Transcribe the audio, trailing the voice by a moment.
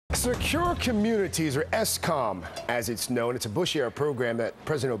Secure Communities, or S-Comm, as it's known. It's a Bush-era program that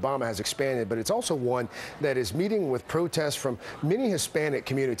President Obama has expanded, but it's also one that is meeting with protests from many Hispanic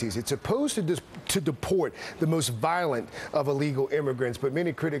communities. It's supposed to deport the most violent of illegal immigrants, but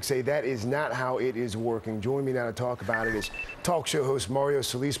many critics say that is not how it is working. Joining me now to talk about it is talk show host Mario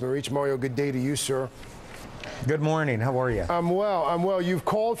Solis-Marich. Mario, good day to you, sir. Good morning. How are you? I'm well. You've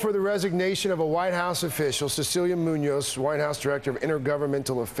called for the resignation of a White House official, Cecilia Muñoz, White House Director of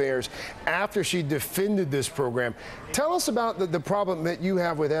Intergovernmental Affairs, after she defended this program. Tell us about the problem that you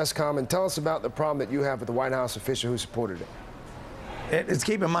have with S-Comm, and tell us about the problem that you have with the White House official who supported it.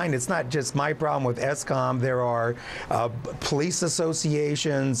 Keep in mind, it's not just my problem with S-Comm. There are police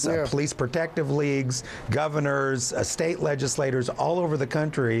associations, police protective leagues, governors, state legislators all over the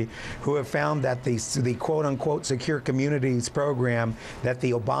country who have found that the quote-unquote Secure Communities program that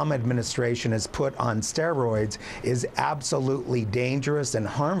the Obama administration has put on steroids is absolutely dangerous and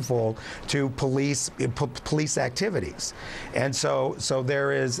harmful to police activities. And so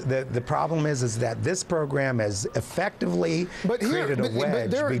there is the problem is that this program has effectively created a wedge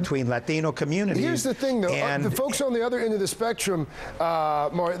between Latino communities. Here's the thing, though. And the folks on the other end of the spectrum,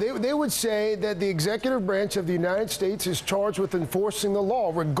 Mario, they would say that the executive branch of the United States is charged with enforcing the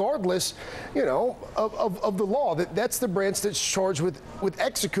law, regardless, you know, of the law. That's the branch that's charged with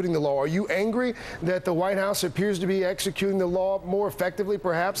executing the law. Are you angry that the White House appears to be executing the law more effectively,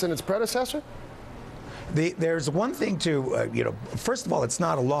 perhaps, than its predecessor? There's one thing to, first of all, it's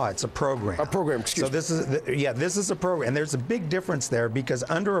not a law, it's a program. A program, excuse me. So this is a program, and there's a big difference there because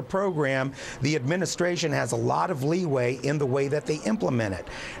under a program, the administration has a lot of leeway in the way that they implement it.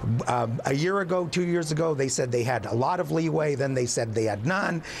 A year ago, 2 years ago, they said they had a lot of leeway, then they said they had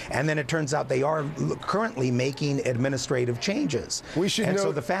none, and then it turns out they are currently making administrative changes. We should know.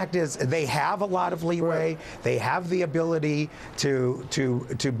 So the fact is, they have a lot of leeway, they have the ability to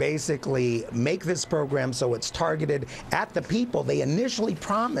basically make this program so it's targeted at the people they initially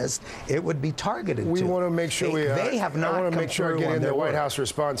promised it would be targeted to. We want to make sure they have not I want to come make sure I through get on in the their White work. House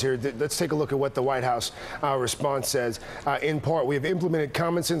response here. Let's take a look at what the White House response says. In part, we have implemented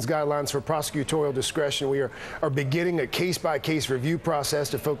common sense guidelines for prosecutorial discretion. We are beginning a case-by-case review process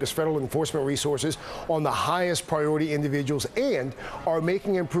to focus federal enforcement resources on the highest priority individuals and are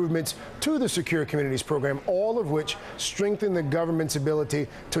making improvements to the Secure Communities program, all of which strengthen the government's ability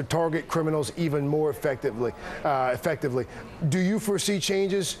to target criminals even more effectively. Do you foresee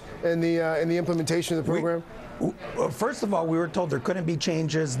changes in the implementation of the program? First of all, we were told there couldn't be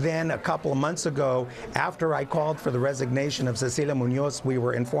changes. Then a couple of months ago, after I called for the resignation of Cecilia Muñoz, we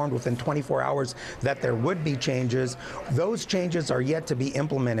were informed within 24 hours that there would be changes. Those changes are yet to be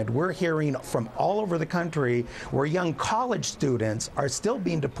implemented. We're hearing from all over the country where young college students are still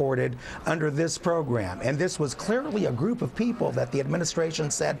being deported under this program. And this was clearly a group of people that the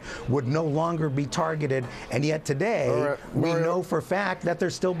administration said would no longer be targeted. And yet today, we know for a fact that they're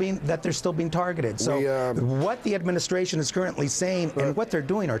still being targeted. So what the administration is currently saying and what they're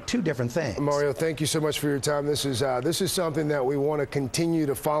doing are two different things. Mario, thank you so much for your time. This is something that we want to continue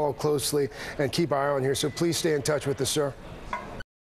to follow closely and keep our eye on here. So please stay in touch with us, sir.